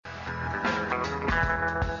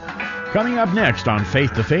Coming up next on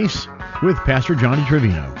Faith to Face with Pastor Johnny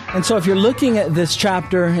Trevino. And so if you're looking at this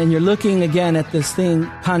chapter and you're looking again at this thing,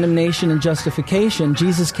 condemnation and justification,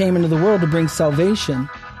 Jesus came into the world to bring salvation.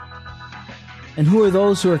 And who are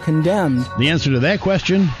those who are condemned? The answer to that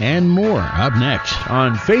question and more up next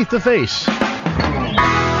on Faith to Face.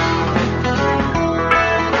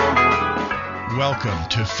 Welcome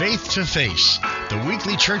to Faith to Face, the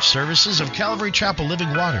weekly church services of Calvary Chapel Living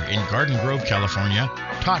Water in Garden Grove, California,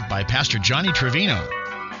 taught by Pastor Johnny Trevino.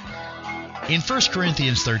 In 1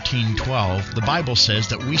 Corinthians 13:12, the Bible says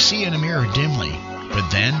that we see in a mirror dimly, but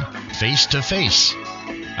then face to face.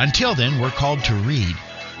 Until then, we're called to read,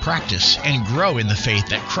 practice, and grow in the faith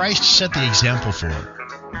that Christ set the example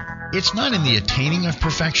for. It's not in the attaining of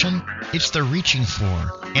perfection, it's the reaching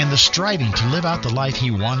for and the striving to live out the life He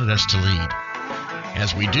wanted us to lead.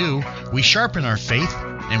 As we do, we sharpen our faith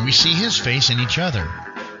and we see His face in each other.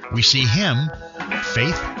 We see Him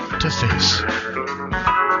faith to face.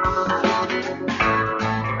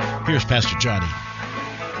 Here's Pastor Johnny.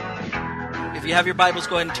 If you have your Bibles,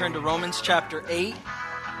 go ahead and turn to Romans chapter 8.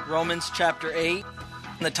 Romans chapter 8.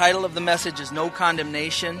 The title of the message is No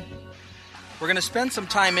Condemnation. We're going to spend some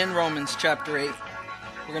time in Romans chapter 8.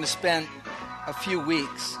 We're going to spend a few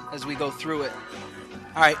weeks as we go through it.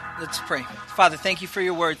 All right, let's pray. Father, thank you for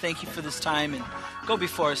your word. Thank you for this time. And go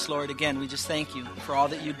before us, Lord. Again, we just thank you for all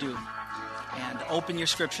that you do. And open your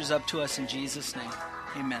scriptures up to us in Jesus' name.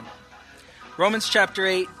 Amen. Romans chapter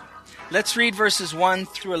 8. Let's read verses 1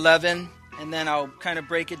 through 11, and then I'll kind of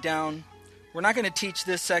break it down. We're not going to teach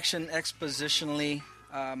this section expositionally.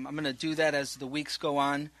 I'm going to do that as the weeks go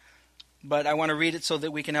on, but I want to read it so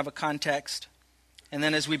that we can have a context. And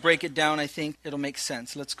then as we break it down, I think it'll make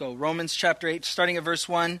sense. Let's go. Romans chapter 8, starting at verse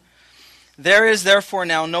 1. There is therefore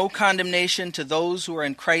now no condemnation to those who are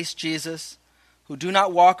in Christ Jesus, who do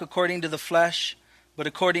not walk according to the flesh, but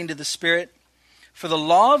according to the Spirit. For the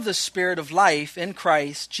law of the Spirit of life in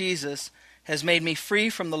Christ Jesus has made me free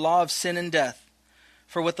from the law of sin and death.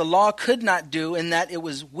 For what the law could not do, in that it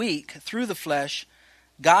was weak through the flesh,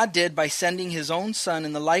 God did by sending His own Son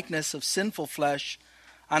in the likeness of sinful flesh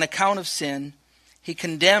on account of sin. He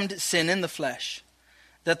condemned sin in the flesh,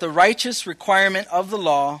 that the righteous requirement of the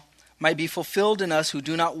law might be fulfilled in us who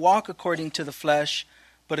do not walk according to the flesh,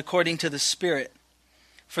 but according to the Spirit.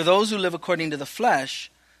 For those who live according to the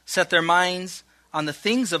flesh set their minds on the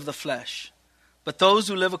things of the flesh, but those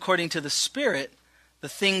who live according to the Spirit, the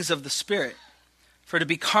things of the Spirit. For to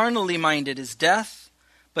be carnally minded is death,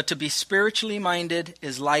 but to be spiritually minded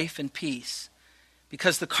is life and peace.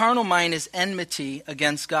 Because the carnal mind is enmity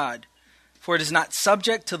against God, for it is not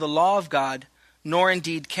subject to the law of God, nor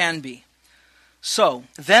indeed can be. So,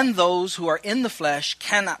 then those who are in the flesh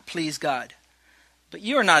cannot please God. But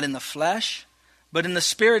you are not in the flesh, but in the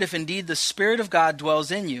Spirit, if indeed the Spirit of God dwells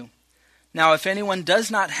in you. Now, if anyone does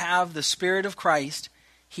not have the Spirit of Christ,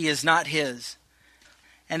 he is not his.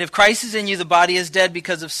 And if Christ is in you, the body is dead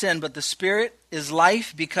because of sin, but the Spirit is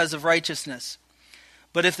life because of righteousness.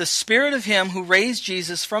 But if the Spirit of Him who raised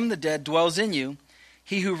Jesus from the dead dwells in you,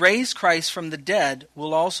 He who raised Christ from the dead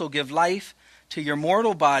will also give life to your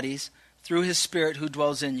mortal bodies through His Spirit who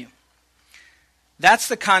dwells in you. That's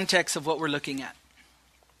the context of what we're looking at.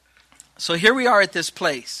 So here we are at this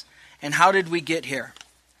place. And how did we get here?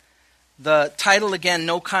 The title again,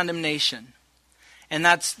 No Condemnation. And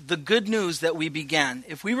that's the good news that we began.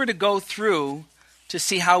 If we were to go through to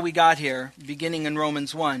see how we got here, beginning in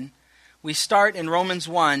Romans 1, we start in Romans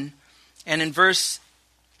 1, and in verse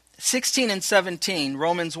 16 and 17,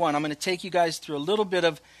 Romans 1, I'm going to take you guys through a little bit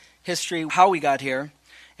of history, how we got here.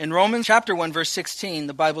 In Romans chapter 1, verse 16,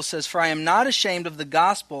 the Bible says, For I am not ashamed of the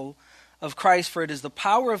gospel of Christ, for it is the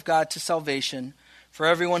power of God to salvation for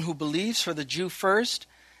everyone who believes, for the Jew first,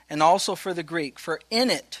 and also for the Greek. For in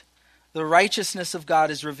it the righteousness of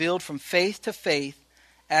God is revealed from faith to faith,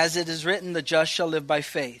 as it is written, the just shall live by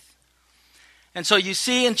faith. And so you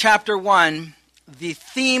see in chapter 1, the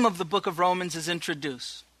theme of the book of Romans is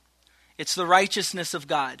introduced. It's the righteousness of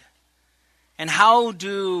God. And how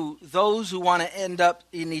do those who want to end up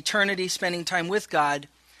in eternity spending time with God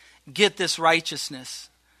get this righteousness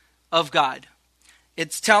of God?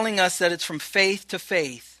 It's telling us that it's from faith to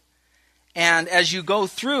faith. And as you go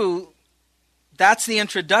through, that's the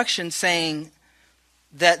introduction saying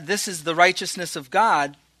that this is the righteousness of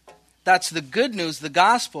God. That's the good news, the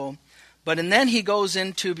gospel. But and then he goes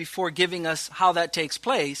into, before giving us how that takes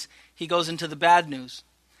place, he goes into the bad news.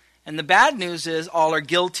 And the bad news is all are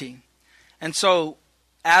guilty. And so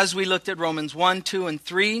as we looked at Romans 1, 2, and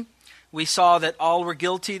 3, we saw that all were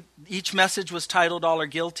guilty. Each message was titled All Are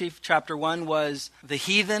Guilty. Chapter 1 was the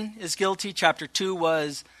heathen is guilty. Chapter 2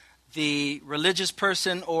 was the religious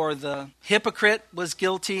person or the hypocrite was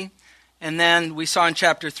guilty. And then we saw in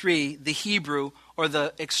chapter 3, the Hebrew or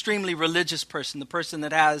the extremely religious person, the person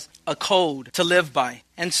that has a code to live by.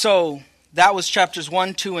 And so that was chapters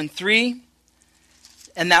 1, 2, and 3.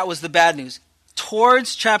 And that was the bad news.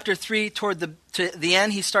 Towards chapter 3, to the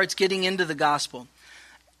end, he starts getting into the gospel.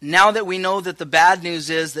 Now that we know that the bad news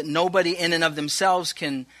is that nobody in and of themselves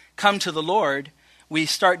can come to the Lord, we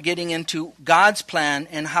start getting into God's plan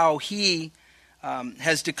and how he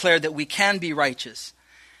has declared that we can be righteous.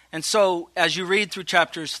 And so as you read through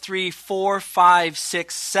chapters 3, 4, 5,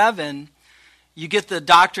 6, 7, you get the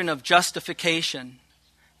doctrine of justification.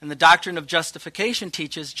 And the doctrine of justification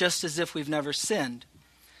teaches just as if we've never sinned.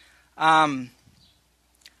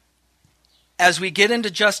 As we get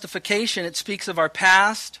into justification, it speaks of our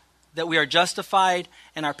past, that we are justified,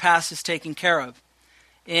 and our past is taken care of.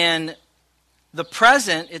 In the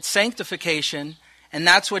present, it's sanctification, and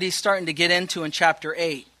that's what he's starting to get into in chapter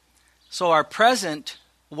 8. So our present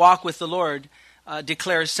walk with the Lord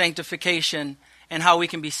declares sanctification and how we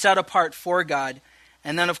can be set apart for God.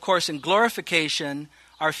 And then, of course, in glorification,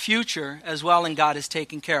 our future as well in God is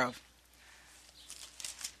taken care of.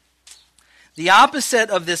 The opposite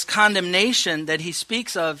of this condemnation that he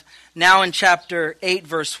speaks of now in chapter 8,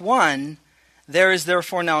 verse 1, there is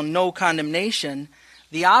therefore now no condemnation.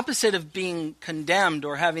 The opposite of being condemned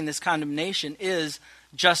or having this condemnation is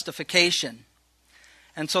justification.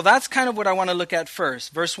 And so that's kind of what I want to look at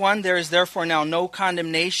first. Verse 1, there is therefore now no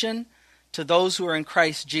condemnation to those who are in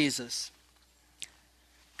Christ Jesus.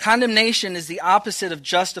 Condemnation is the opposite of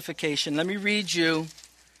justification. Let me read you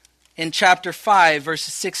in chapter 5,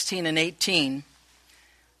 verses 16 and 18.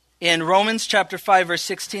 In Romans chapter 5, verse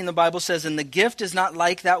 16, the Bible says, "And the gift is not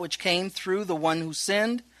like that which came through the one who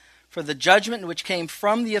sinned, for the judgment which came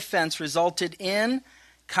from the offense resulted in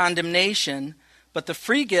condemnation, but the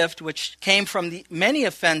free gift which came from the many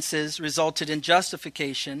offenses resulted in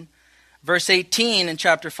justification." Verse 18 in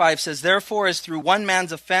chapter 5 says, "Therefore, as through one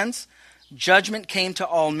man's offense, judgment came to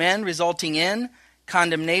all men, resulting in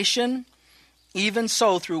condemnation, even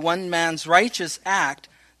so through one man's righteous act,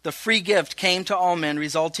 the free gift came to all men,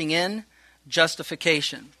 resulting in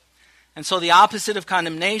justification." And so the opposite of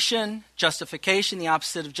condemnation, justification, the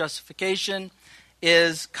opposite of justification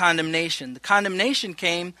is condemnation. The condemnation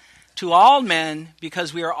came to all men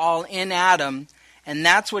because we are all in Adam, and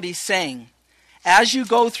that's what he's saying. As you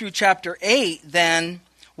go through chapter 8, then,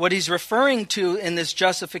 what he's referring to in this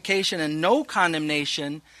justification and no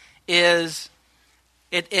condemnation is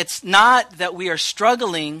it's not that we are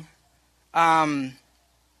struggling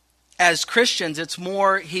as Christians. It's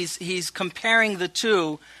more he's comparing the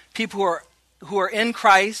two. People who are in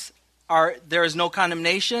Christ, there is no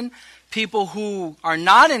condemnation. People who are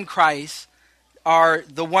not in Christ are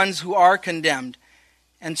the ones who are condemned.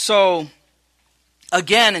 And so,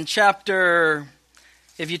 again,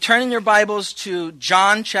 if you turn in your Bibles to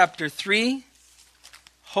John chapter 3,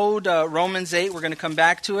 hold Romans 8, we're going to come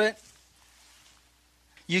back to it.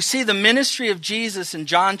 You see the ministry of Jesus in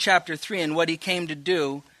John chapter 3 and what he came to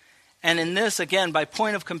do. And in this, again, by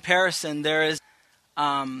point of comparison, there is,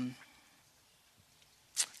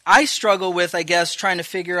 I struggle with, I guess, trying to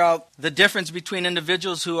figure out the difference between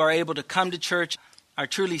individuals who are able to come to church, are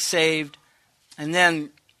truly saved, and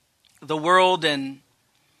then the world and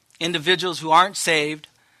individuals who aren't saved,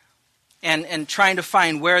 and trying to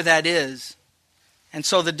find where that is. And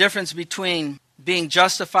so the difference between being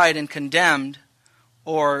justified and condemned,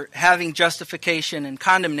 or having justification and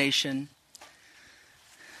condemnation,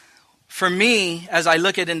 for me, as I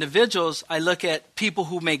look at individuals, I look at people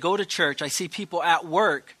who may go to church. I see people at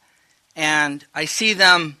work, and I see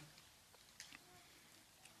them,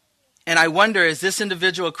 and I wonder, is this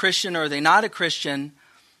individual a Christian or are they not a Christian?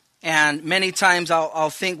 And many times I'll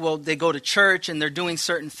think, well, they go to church and they're doing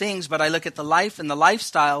certain things, but I look at the life and the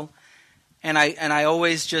lifestyle, and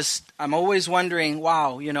I'm always wondering,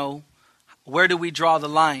 wow, where do we draw the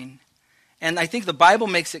line? And I think the Bible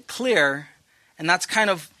makes it clear, and that's kind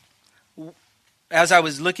of, as I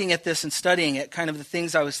was looking at this and studying it, kind of the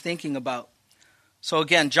things I was thinking about. So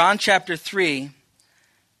again, John chapter 3,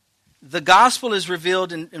 the gospel is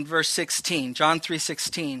revealed in verse 16, John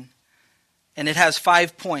 3:16, and it has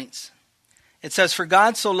 5 points. It says, "For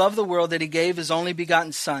God so loved the world that he gave his only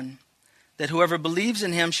begotten Son, that whoever believes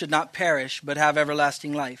in him should not perish, but have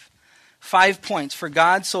everlasting life." 5 points. For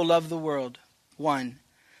God so loved the world. 1,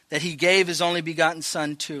 that he gave his only begotten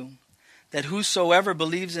Son. 2, that whosoever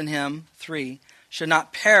believes in him, 3, should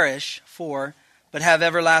not perish, 4, but have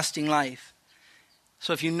everlasting life.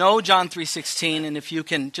 So if you know John 3:16, and if you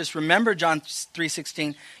can just remember John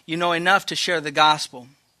 3:16, you know enough to share the gospel.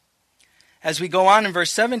 As we go on in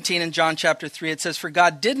verse 17 in John chapter 3, it says, "For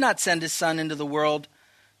God did not send his Son into the world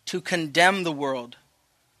to condemn the world,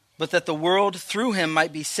 but that the world through him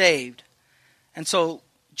might be saved." And so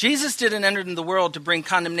Jesus didn't enter into the world to bring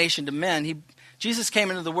condemnation to men. Jesus came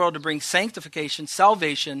into the world to bring sanctification,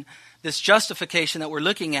 salvation, this justification that we're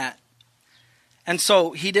looking at. And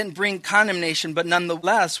so he didn't bring condemnation, but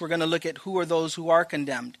nonetheless, we're going to look at who are those who are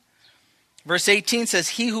condemned. Verse 18 says,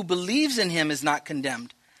 "He who believes in him is not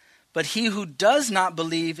condemned, but he who does not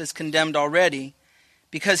believe is condemned already,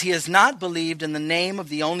 because he has not believed in the name of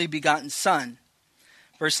the only begotten Son."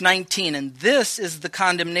 Verse 19, "And this is the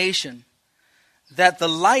condemnation, that the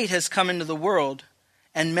light has come into the world,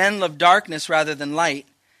 and men love darkness rather than light,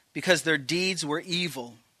 because their deeds were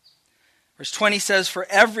evil." Verse 20 says, "For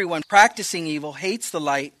everyone practicing evil hates the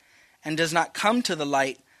light and does not come to the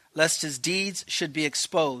light, lest his deeds should be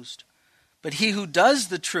exposed. But he who does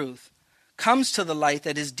the truth comes to the light,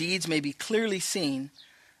 that his deeds may be clearly seen,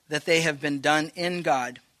 that they have been done in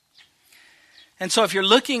God." And so if you're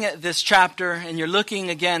looking at this chapter and you're looking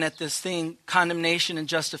again at this thing, condemnation and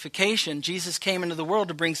justification, Jesus came into the world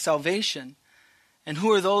to bring salvation. And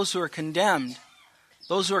who are those who are condemned?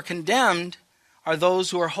 Those who are condemned are those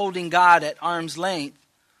who are holding God at arm's length,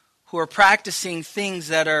 who are practicing things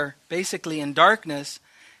that are basically in darkness.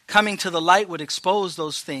 Coming to the light would expose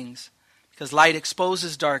those things, because light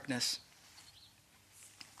exposes darkness.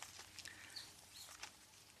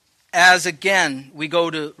 As again, we go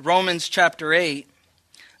to Romans chapter 8,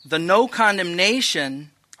 the no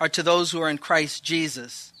condemnation are to those who are in Christ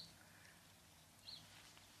Jesus.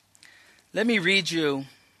 Let me read you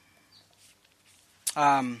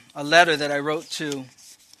a letter that I wrote to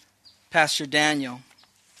Pastor Daniel.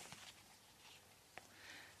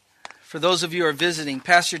 For those of you who are visiting,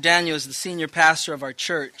 Pastor Daniel is the senior pastor of our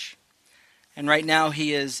church. And right now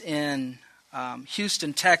he is in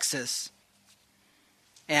Houston, Texas.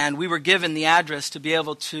 And we were given the address to be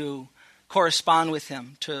able to correspond with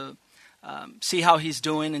him, to see how he's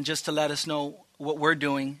doing, and just to let us know what we're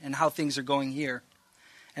doing and how things are going here.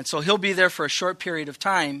 And so he'll be there for a short period of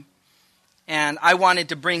time. And I wanted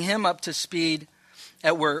to bring him up to speed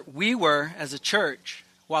at where we were as a church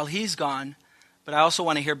while he's gone. But I also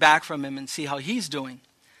want to hear back from him and see how he's doing.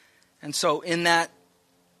 And so in that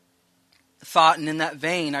thought and in that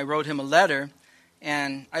vein, I wrote him a letter.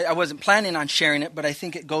 And I wasn't planning on sharing it, but I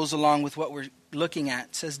think it goes along with what we're looking at.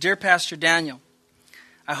 It says, "Dear Pastor Daniel,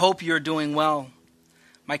 I hope you're doing well.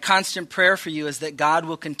 My constant prayer for you is that God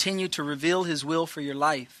will continue to reveal his will for your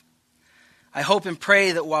life. I hope and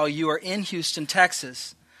pray that while you are in Houston,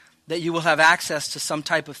 Texas, that you will have access to some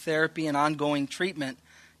type of therapy and ongoing treatment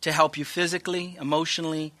to help you physically,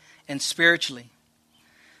 emotionally, and spiritually.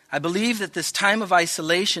 I believe that this time of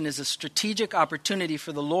isolation is a strategic opportunity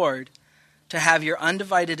for the Lord to have your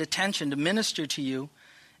undivided attention to minister to you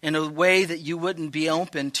in a way that you wouldn't be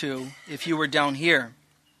open to if you were down here.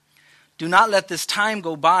 Do not let this time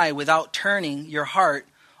go by without turning your heart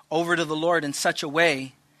over to the Lord in such a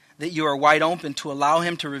way that you are wide open to allow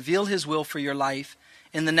him to reveal his will for your life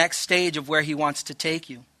in the next stage of where he wants to take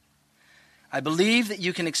you. I believe that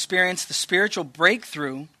you can experience the spiritual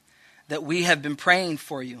breakthrough that we have been praying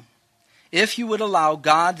for you, if you would allow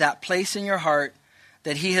God that place in your heart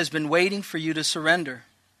that he has been waiting for you to surrender.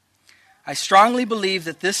 I strongly believe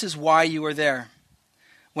that this is why you are there.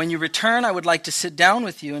 When you return, I would like to sit down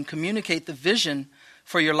with you and communicate the vision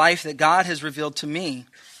for your life that God has revealed to me.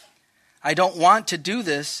 I don't want to do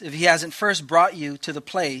this if he hasn't first brought you to the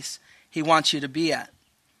place he wants you to be at.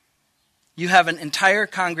 You have an entire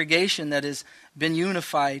congregation that has been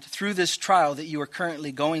unified through this trial that you are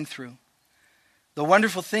currently going through. The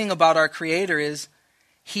wonderful thing about our Creator is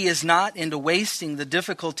he is not into wasting the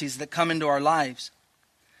difficulties that come into our lives.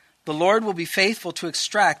 The Lord will be faithful to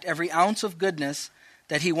extract every ounce of goodness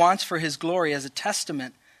that he wants for his glory as a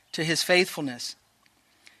testament to his faithfulness.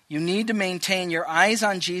 You need to maintain your eyes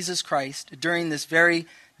on Jesus Christ during this very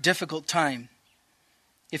difficult time.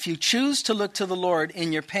 If you choose to look to the Lord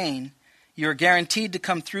in your pain, you are guaranteed to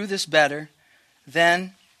come through this better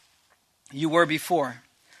than you were before.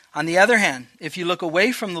 On the other hand, if you look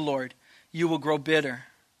away from the Lord, you will grow bitter.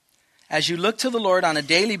 As you look to the Lord on a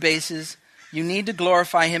daily basis, you need to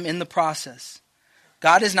glorify him in the process.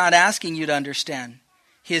 God is not asking you to understand.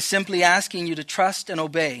 He is simply asking you to trust and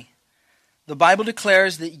obey. The Bible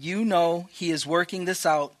declares that you know he is working this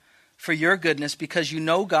out for your goodness because you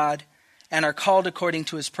know God and are called according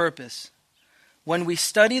to his purpose. When we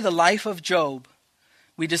study the life of Job,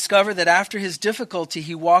 we discover that after his difficulty,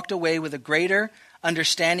 he walked away with a greater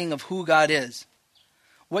understanding of who God is.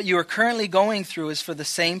 What you are currently going through is for the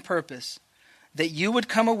same purpose, that you would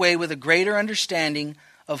come away with a greater understanding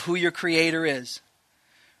of who your Creator is.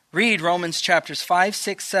 Read Romans chapters 5,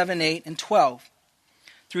 6, 7, 8, and 12.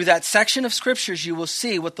 Through that section of scriptures, you will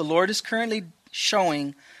see what the Lord is currently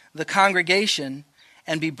showing the congregation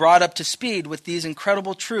and be brought up to speed with these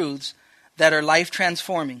incredible truths that are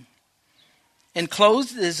life-transforming.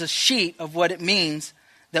 Enclosed is a sheet of what it means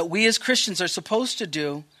that we as Christians are supposed to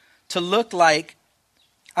do to look like,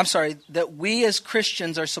 that we as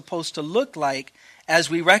Christians are supposed to look like as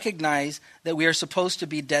we recognize that we are supposed to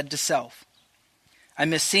be dead to self. I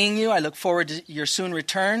miss seeing you. I look forward to your soon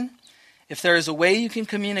return. If there is a way you can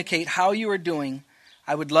communicate how you are doing,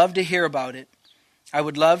 I would love to hear about it. I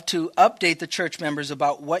would love to update the church members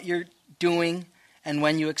about what you're doing and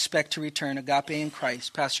when you expect to return. Agape in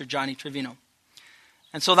Christ, Pastor Johnny Trevino.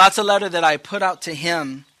 And so that's a letter that I put out to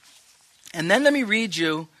him. And then let me read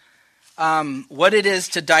you what it is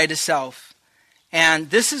to die to self. And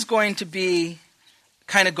this is going to be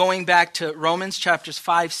kind of going back to Romans chapters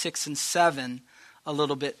 5, 6, and 7 a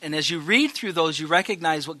little bit. And as you read through those, you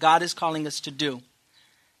recognize what God is calling us to do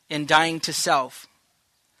in dying to self.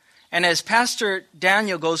 And as Pastor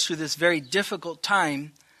Daniel goes through this very difficult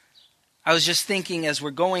time, I was just thinking as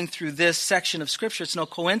we're going through this section of Scripture, it's no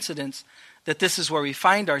coincidence that this is where we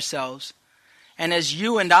find ourselves. And as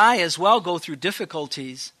you and I as well go through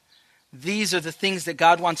difficulties, these are the things that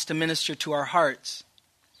God wants to minister to our hearts.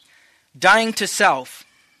 Dying to self.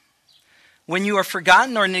 When you are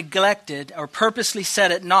forgotten or neglected or purposely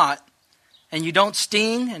set at naught, and you don't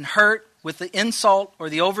sting and hurt with the insult or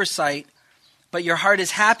the oversight, but your heart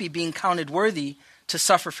is happy being counted worthy to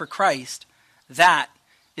suffer for Christ, that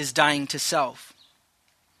is dying to self.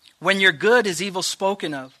 When your good is evil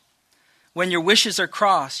spoken of, when your wishes are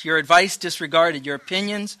crossed, your advice disregarded, your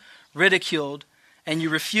opinions ridiculed, and you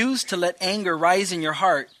refuse to let anger rise in your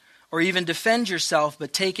heart or even defend yourself,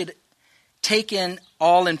 but take in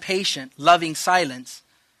all in patient, loving silence,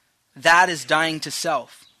 that is dying to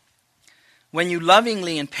self. When you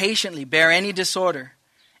lovingly and patiently bear any disorder,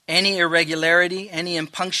 any irregularity, any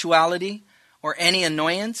impunctuality, or any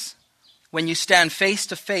annoyance, when you stand face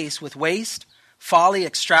to face with waste, folly,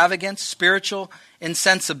 extravagance, spiritual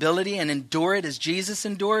insensibility, and endure it as Jesus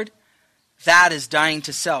endured, that is dying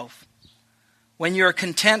to self. When you are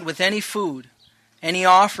content with any food, any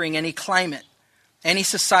offering, any climate, any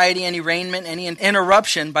society, any raiment, any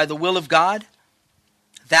interruption by the will of God,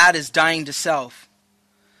 that is dying to self.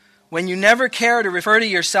 When you never care to refer to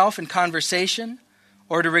yourself in conversation,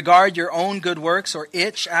 or to regard your own good works or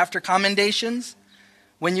itch after commendations,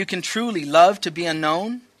 when you can truly love to be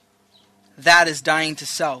unknown, that is dying to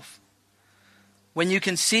self. When you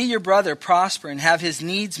can see your brother prosper and have his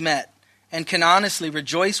needs met, and can honestly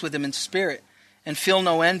rejoice with him in spirit, and feel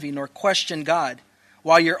no envy nor question God,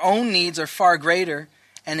 while your own needs are far greater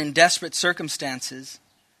and in desperate circumstances,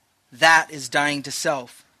 that is dying to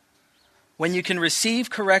self. When you can receive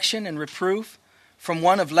correction and reproof from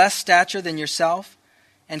one of less stature than yourself,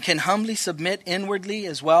 and can humbly submit inwardly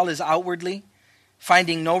as well as outwardly,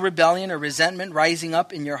 finding no rebellion or resentment rising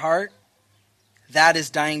up in your heart, that is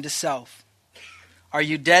dying to self. Are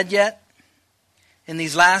you dead yet? In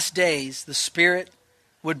these last days, the Spirit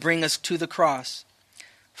would bring us to the cross.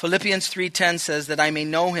 Philippians 3:10 says that I may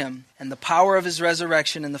know him and the power of his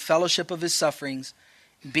resurrection and the fellowship of his sufferings,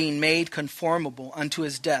 being made conformable unto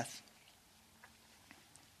his death.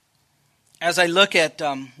 As I look at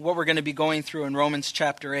what we're going to be going through in Romans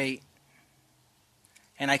chapter 8,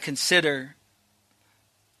 and I consider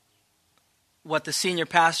what the senior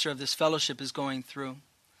pastor of this fellowship is going through,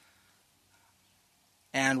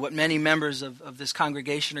 and what many members of this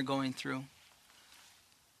congregation are going through,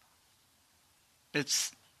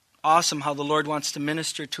 it's awesome how the Lord wants to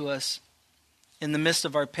minister to us in the midst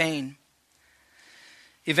of our pain.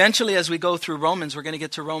 Eventually, as we go through Romans, we're going to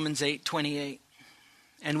get to Romans 8:28.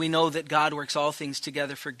 And we know that God works all things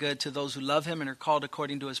together for good to those who love him and are called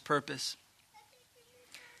according to his purpose.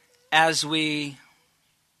 As we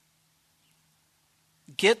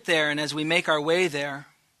get there and as we make our way there,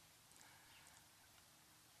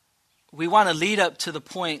 we want to lead up to the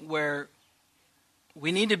point where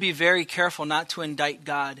we need to be very careful not to indict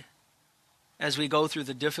God as we go through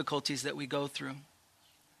the difficulties that we go through.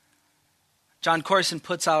 John Corson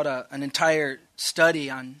puts out an entire study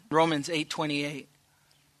on Romans 8:28.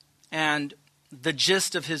 And the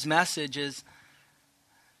gist of his message is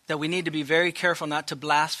that we need to be very careful not to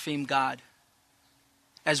blaspheme God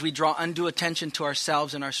as we draw undue attention to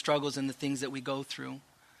ourselves and our struggles and the things that we go through.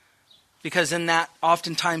 Because in that,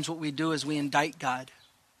 oftentimes what we do is we indict God.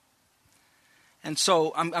 And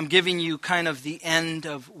so I'm giving you kind of the end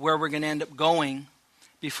of where we're going to end up going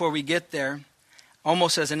before we get there,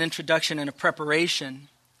 almost as an introduction and a preparation.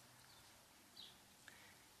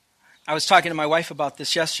 I was talking to my wife about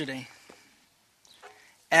this yesterday.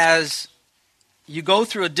 As you go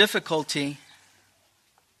through a difficulty,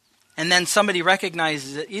 and then somebody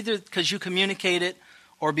recognizes it, either because you communicate it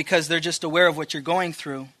or because they're just aware of what you're going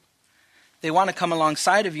through, they want to come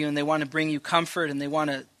alongside of you and they want to bring you comfort and they want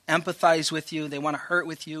to empathize with you, they want to hurt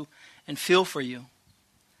with you and feel for you.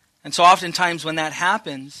 And so oftentimes when that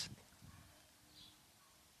happens,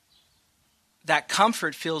 that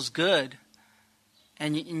comfort feels good.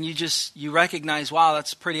 And you recognize, wow,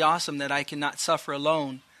 that's pretty awesome that I cannot suffer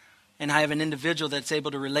alone. And I have an individual that's able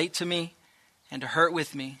to relate to me and to hurt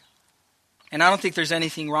with me. And I don't think there's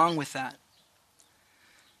anything wrong with that.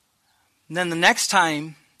 And then the next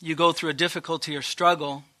time you go through a difficulty or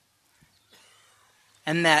struggle,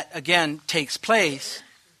 and that again takes place,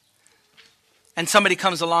 and somebody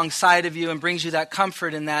comes alongside of you and brings you that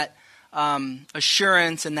comfort and that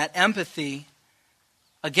assurance and that empathy,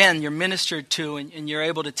 again, you're ministered to and you're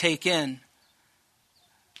able to take in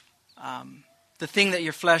the thing that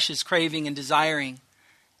your flesh is craving and desiring.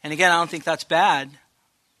 And again, I don't think that's bad.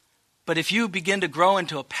 But if you begin to grow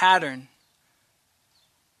into a pattern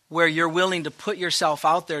where you're willing to put yourself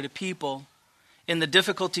out there to people in the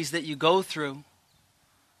difficulties that you go through,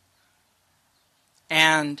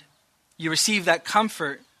 and you receive that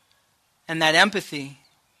comfort and that empathy,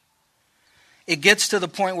 it gets to the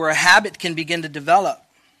point where a habit can begin to develop.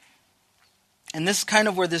 And this is kind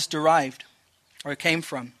of where this derived, or came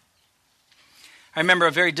from. I remember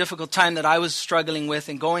a very difficult time that I was struggling with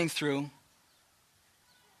and going through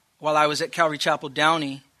while I was at Calvary Chapel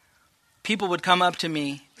Downey. People would come up to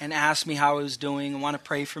me and ask me how I was doing and want to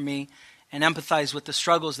pray for me and empathize with the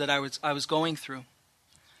struggles that I was going through.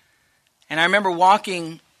 And I remember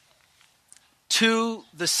walking to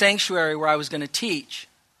the sanctuary where I was going to teach.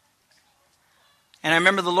 And I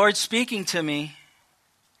remember the Lord speaking to me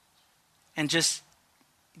and just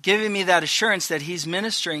giving me that assurance that He's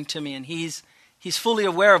ministering to me and He's fully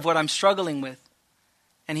aware of what I'm struggling with.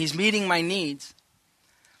 And He's meeting my needs.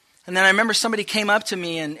 And then I remember somebody came up to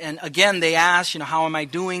me and again they asked, how am I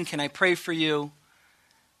doing? Can I pray for you?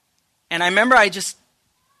 And I remember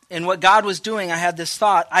in what God was doing, I had this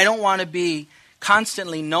thought, I don't want to be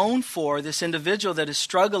constantly known for this individual that is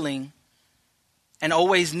struggling and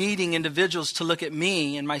always needing individuals to look at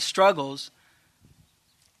me and my struggles,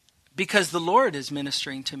 because the Lord is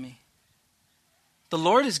ministering to me. The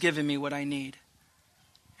Lord is giving me what I need.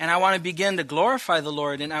 And I want to begin to glorify the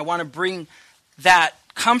Lord, and I want to bring that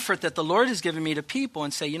comfort that the Lord has given me to people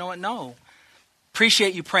and say, you know what, no.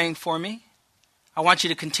 Appreciate you praying for me. I want you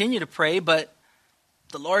to continue to pray, but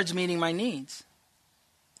the Lord's meeting my needs.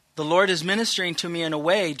 The Lord is ministering to me in a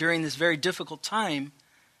way during this very difficult time,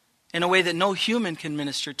 in a way that no human can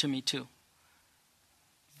minister to me to.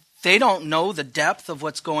 They don't know the depth of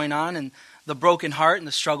what's going on and the broken heart and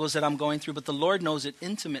the struggles that I'm going through, but the Lord knows it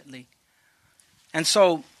intimately. And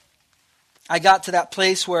so I got to that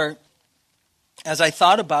place where, as I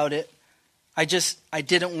thought about it, I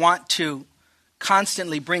didn't want to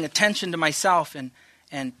constantly bring attention to myself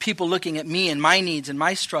and people looking at me and my needs and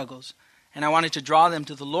my struggles. And I wanted to draw them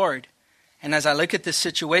to the Lord. And as I look at this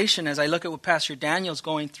situation, as I look at what Pastor Daniel's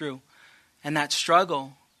going through and that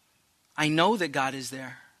struggle, I know that God is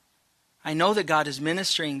there. I know that God is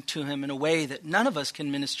ministering to him in a way that none of us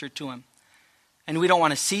can minister to him. And we don't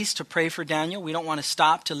want to cease to pray for Daniel. We don't want to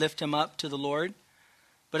stop to lift him up to the Lord.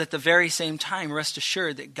 But at the very same time, rest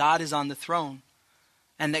assured that God is on the throne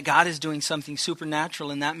and that God is doing something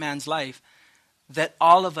supernatural in that man's life that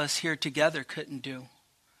all of us here together couldn't do.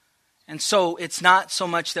 And so it's not so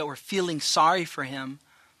much that we're feeling sorry for him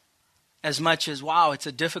as much as, wow, it's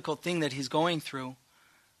a difficult thing that he's going through.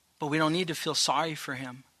 But we don't need to feel sorry for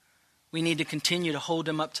him. We need to continue to hold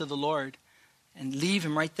him up to the Lord and leave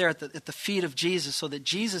him right there at the feet of Jesus so that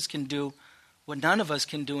Jesus can do what none of us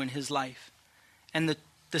can do in his life. And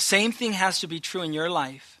the same thing has to be true in your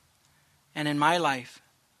life and in my life.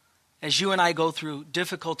 As you and I go through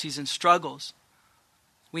difficulties and struggles,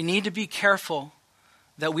 we need to be careful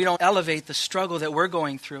that we don't elevate the struggle that we're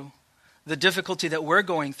going through, the difficulty that we're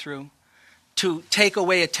going through, to take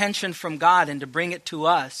away attention from God and to bring it to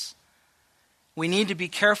us. We need to be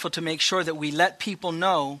careful to make sure that we let people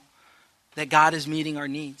know that God is meeting our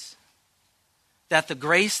needs. That the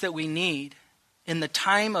grace that we need in the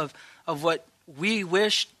time of what we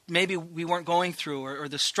wish maybe we weren't going through or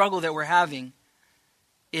the struggle that we're having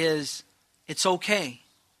is, it's okay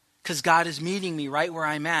because God is meeting me right where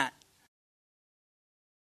I'm at.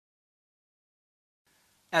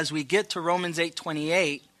 As we get to Romans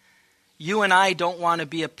 8:28, you and I don't want to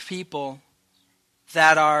be a people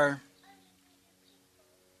that are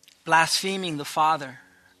blaspheming the Father.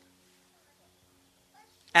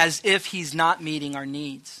 as if he's not meeting our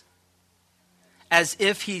needs, as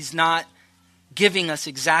if he's not giving us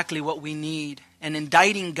exactly what we need, and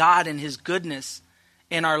indicting God and his goodness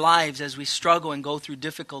in our lives as we struggle and go through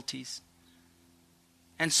difficulties.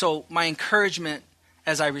 And so my encouragement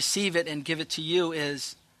as I receive it and give it to you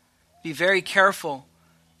is, be very careful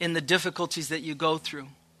in the difficulties that you go through.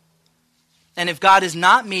 And if God is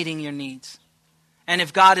not meeting your needs, and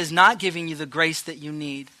if God is not giving you the grace that you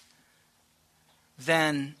need,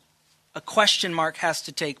 then a question mark has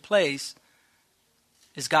to take place.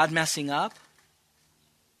 Is God messing up?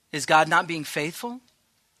 Is God not being faithful?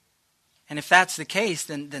 And if that's the case,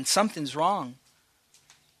 then something's wrong.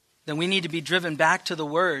 Then we need to be driven back to the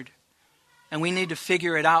Word, and we need to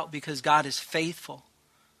figure it out, because God is faithful.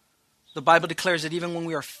 The Bible declares that even when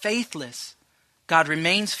we are faithless, God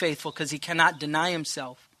remains faithful, because he cannot deny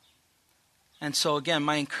himself. And so again,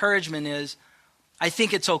 my encouragement is, I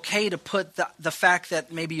think it's okay to put the fact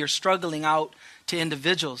that maybe you're struggling out to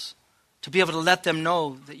individuals, to be able to let them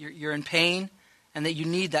know that you're in pain and that you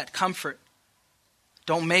need that comfort.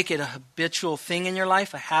 Don't make it a habitual thing in your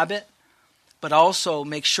life, a habit, but also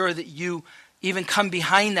make sure that you even come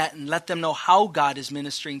behind that and let them know how God is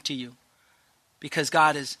ministering to you. Because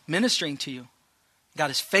God is ministering to you.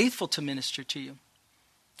 God is faithful to minister to you.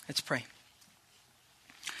 Let's pray.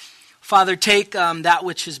 Father, take that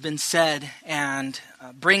which has been said and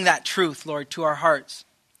bring that truth, Lord, to our hearts.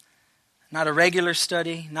 Not a regular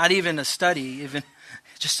study, not even a study, even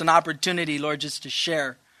just an opportunity, Lord, just to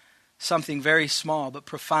share something very small but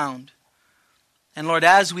profound. And Lord,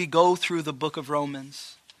 as we go through the book of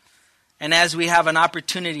Romans, and as we have an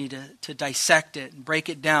opportunity to dissect it and break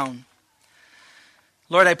it down,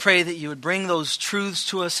 Lord, I pray that you would bring those truths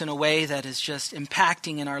to us in a way that is just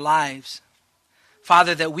impacting in our lives.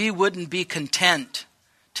 Father, that we wouldn't be content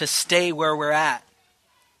to stay where we're at,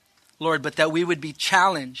 Lord, but that we would be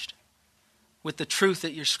challenged with the truth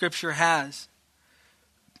that your Scripture has,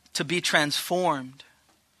 to be transformed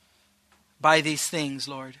by these things,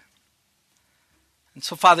 Lord. And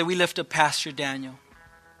so, Father, we lift up Pastor Daniel.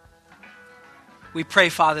 We pray,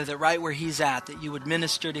 Father, that right where he's at, that you would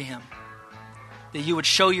minister to him, that you would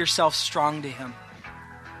show yourself strong to him.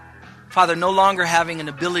 Father, no longer having an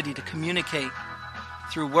ability to communicate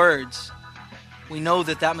through words, we know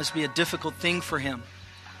that that must be a difficult thing for him.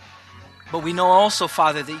 But we know also,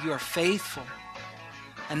 Father, that you are faithful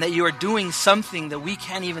and that you are doing something that we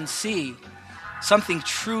can't even see, something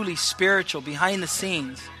truly spiritual behind the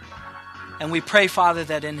scenes. And we pray, Father,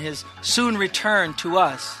 that in his soon return to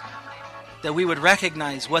us, that we would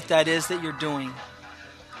recognize what that is that you're doing,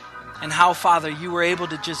 and how, Father, you were able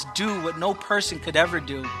to just do what no person could ever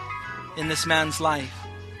do in this man's life.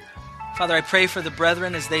 Father, I pray for the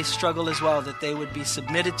brethren as they struggle as well, that they would be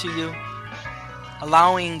submitted to you,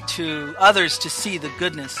 allowing to others to see the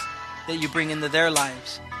goodness that you bring into their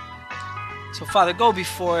lives. So, Father, go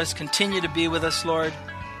before us, continue to be with us, Lord.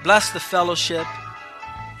 Bless the fellowship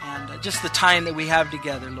and just the time that we have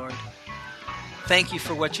together, Lord. Thank you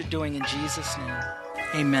for what you're doing in Jesus' name.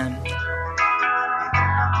 Amen.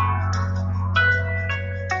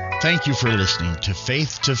 Thank you for listening to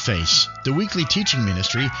Faith to Face, the weekly teaching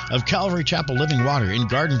ministry of Calvary Chapel Living Water in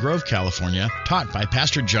Garden Grove, California, taught by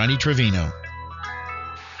Pastor Johnny Trevino.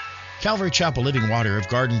 Calvary Chapel Living Water of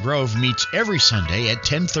Garden Grove meets every Sunday at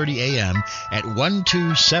 10:30 a.m. at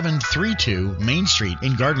 12732 Main Street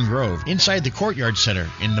in Garden Grove, inside the Courtyard Center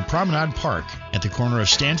in the Promenade Park, at the corner of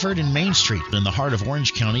Stanford and Main Street in the heart of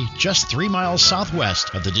Orange County, just 3 miles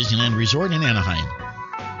southwest of the Disneyland Resort in Anaheim.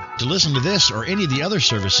 To listen to this or any of the other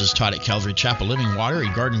services taught at Calvary Chapel Living Water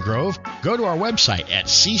in Garden Grove, go to our website at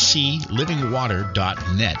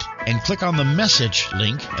cclivingwater.net and click on the message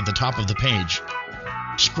link at the top of the page.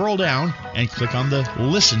 Scroll down and click on the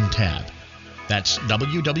Listen tab. That's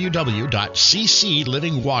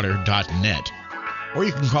www.cclivingwater.net. Or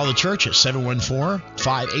you can call the church at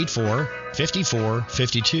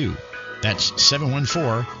 714-584-5452. That's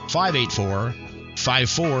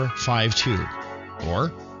 714-584-5452.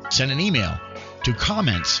 Or send an email to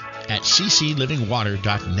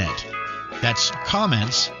comments@cclivingwater.net. That's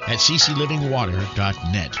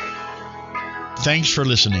comments@cclivingwater.net. Thanks for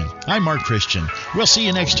listening. I'm Mark Christian. We'll see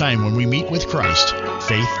you next time when we meet with Christ,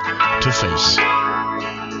 Faith to Face.